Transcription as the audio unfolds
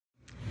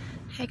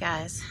Hey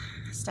guys,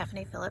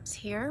 Stephanie Phillips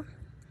here,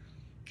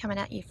 coming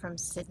at you from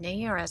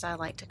Sydney, or as I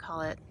like to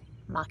call it,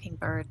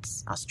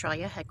 Mockingbirds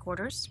Australia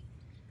headquarters.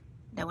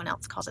 No one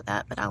else calls it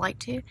that, but I like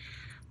to.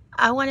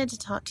 I wanted to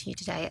talk to you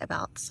today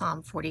about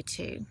Psalm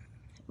 42,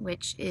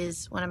 which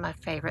is one of my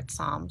favorite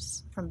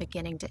Psalms from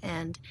beginning to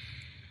end.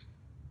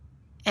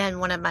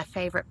 And one of my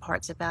favorite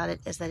parts about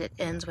it is that it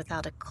ends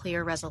without a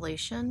clear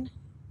resolution.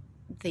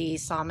 The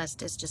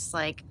psalmist is just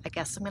like, I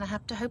guess I'm going to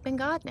have to hope in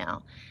God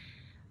now,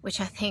 which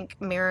I think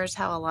mirrors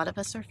how a lot of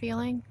us are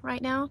feeling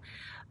right now.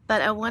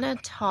 But I want to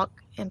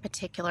talk in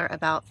particular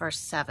about verse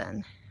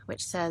 7,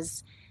 which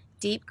says,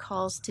 Deep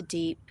calls to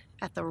deep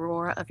at the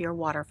roar of your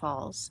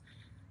waterfalls.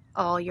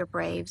 All your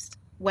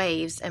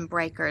waves and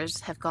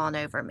breakers have gone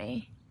over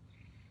me.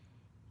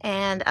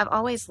 And I've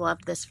always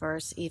loved this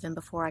verse even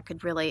before I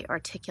could really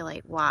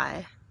articulate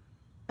why.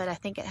 But I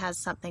think it has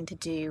something to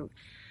do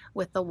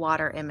with the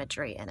water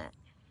imagery in it.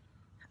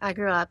 I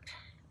grew up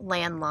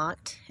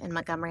landlocked in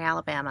Montgomery,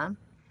 Alabama,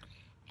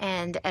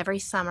 and every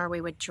summer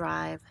we would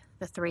drive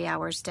the 3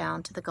 hours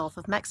down to the Gulf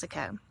of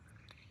Mexico.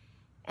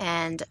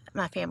 And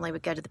my family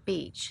would go to the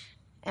beach.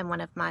 And one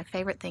of my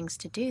favorite things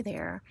to do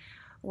there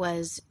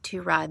was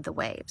to ride the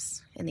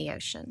waves in the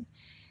ocean.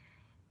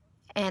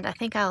 And I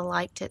think I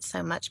liked it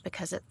so much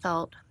because it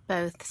felt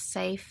both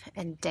safe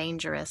and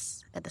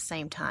dangerous at the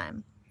same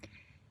time.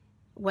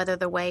 Whether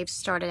the waves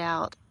started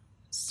out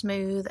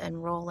smooth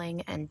and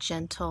rolling and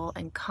gentle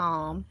and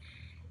calm,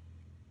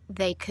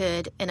 they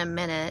could, in a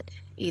minute,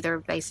 either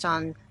based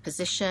on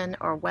position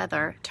or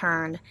weather,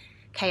 turn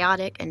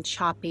chaotic and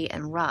choppy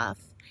and rough.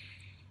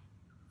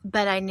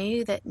 But I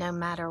knew that no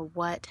matter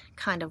what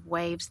kind of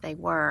waves they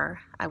were,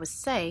 I was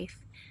safe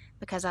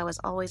because I was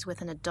always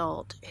with an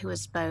adult who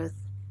was both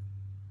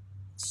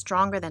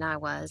stronger than I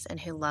was and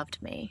who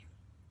loved me.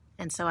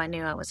 And so I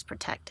knew I was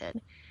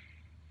protected.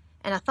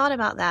 And I thought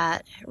about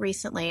that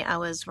recently. I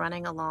was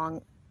running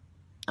along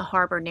a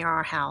harbor near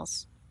our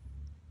house.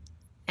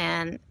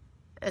 And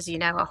as you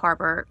know, a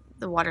harbor,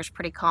 the water's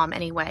pretty calm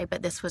anyway,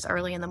 but this was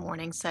early in the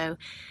morning, so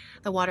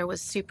the water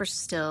was super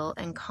still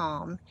and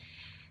calm.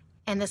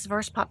 And this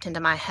verse popped into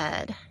my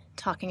head,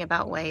 talking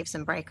about waves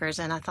and breakers,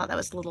 and I thought that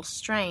was a little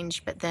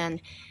strange, but then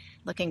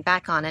looking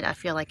back on it, I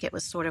feel like it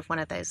was sort of one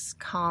of those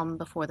calm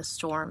before the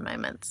storm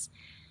moments.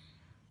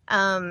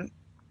 And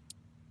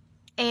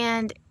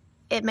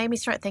it made me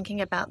start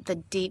thinking about the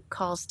deep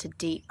calls to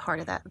deep part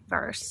of that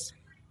verse.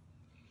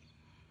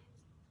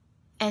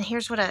 And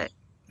here's what I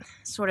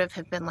sort of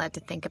have been led to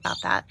think about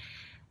that.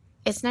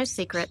 It's no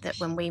secret that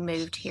when we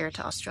moved here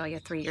to Australia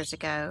 3 years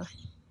ago,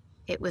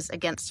 it was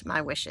against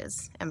my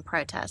wishes and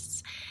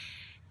protests.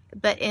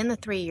 But in the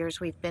 3 years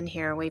we've been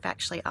here, we've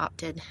actually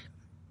opted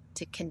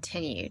to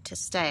continue to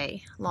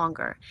stay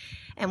longer.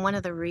 And one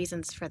of the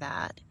reasons for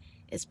that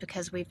is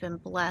because we've been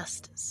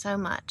blessed so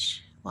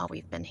much while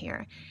we've been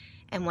here.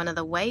 And one of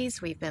the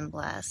ways we've been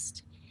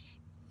blessed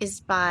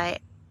is by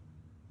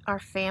our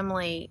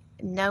family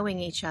knowing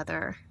each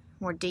other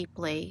more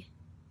deeply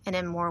and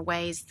in more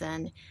ways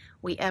than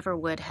we ever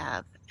would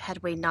have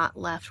had we not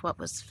left what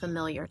was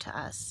familiar to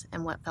us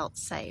and what felt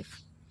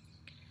safe.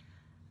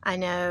 I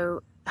know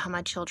how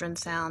my children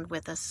sound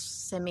with a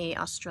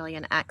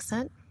semi-Australian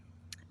accent.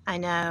 I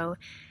know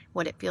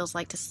what it feels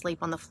like to sleep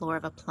on the floor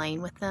of a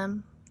plane with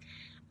them.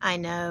 I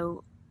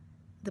know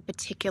the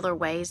particular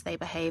ways they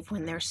behave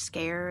when they're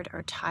scared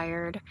or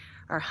tired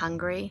or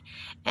hungry.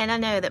 And I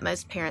know that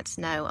most parents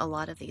know a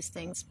lot of these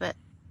things, but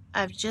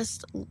I've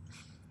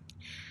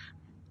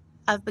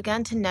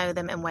begun to know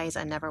them in ways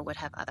I never would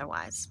have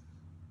otherwise.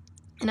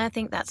 And I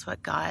think that's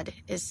what God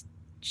is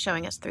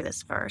showing us through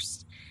this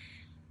verse.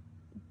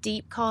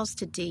 Deep calls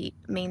to deep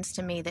means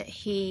to me that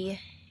He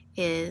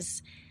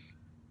is,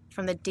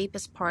 from the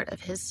deepest part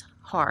of His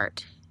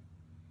heart,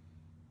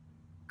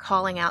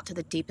 calling out to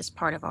the deepest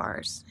part of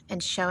ours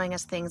and showing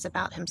us things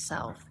about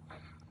Himself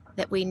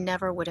that we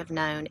never would have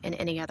known in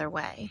any other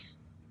way.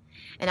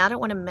 And I don't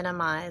want to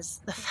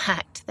minimize the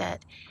fact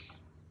that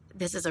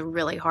this is a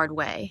really hard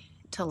way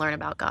to learn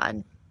about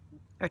God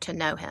or to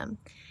know Him.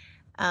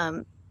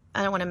 I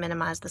don't want to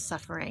minimize the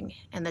suffering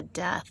and the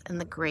death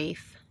and the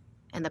grief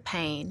and the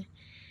pain.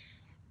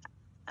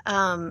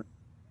 I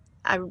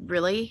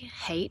really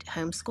hate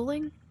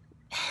homeschooling.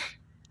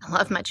 I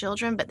love my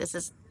children, but this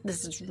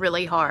is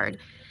really hard.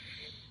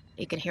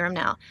 You can hear them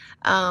now.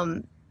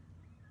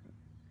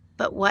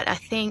 But what I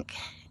think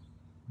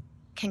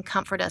can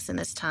comfort us in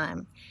this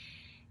time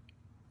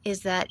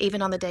is that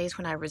even on the days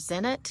when I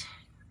resent it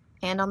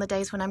and on the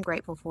days when I'm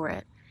grateful for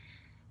it,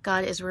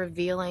 God is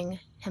revealing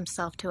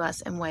Himself to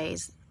us in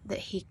ways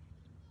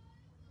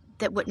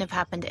that wouldn't have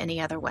happened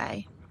any other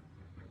way,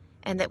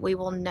 and that we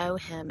will know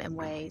Him in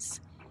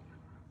ways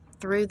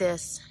through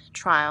this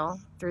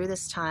trial, through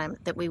this time,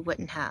 that we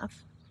wouldn't have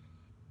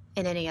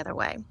in any other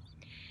way.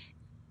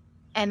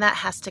 And that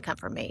has to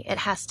comfort me. It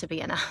has to be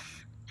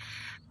enough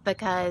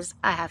because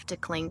I have to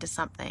cling to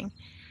something.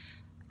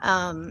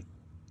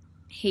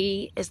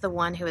 He is the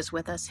one who is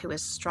with us, who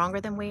is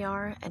stronger than we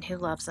are, and who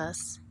loves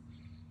us.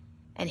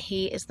 And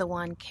He is the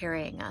one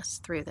carrying us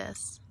through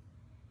this.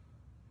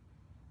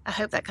 I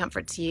hope that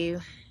comforts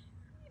you.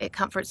 It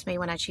comforts me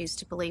when I choose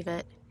to believe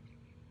it.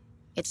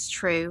 It's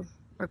true,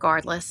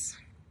 regardless.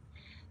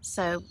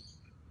 So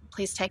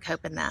please take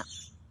hope in that.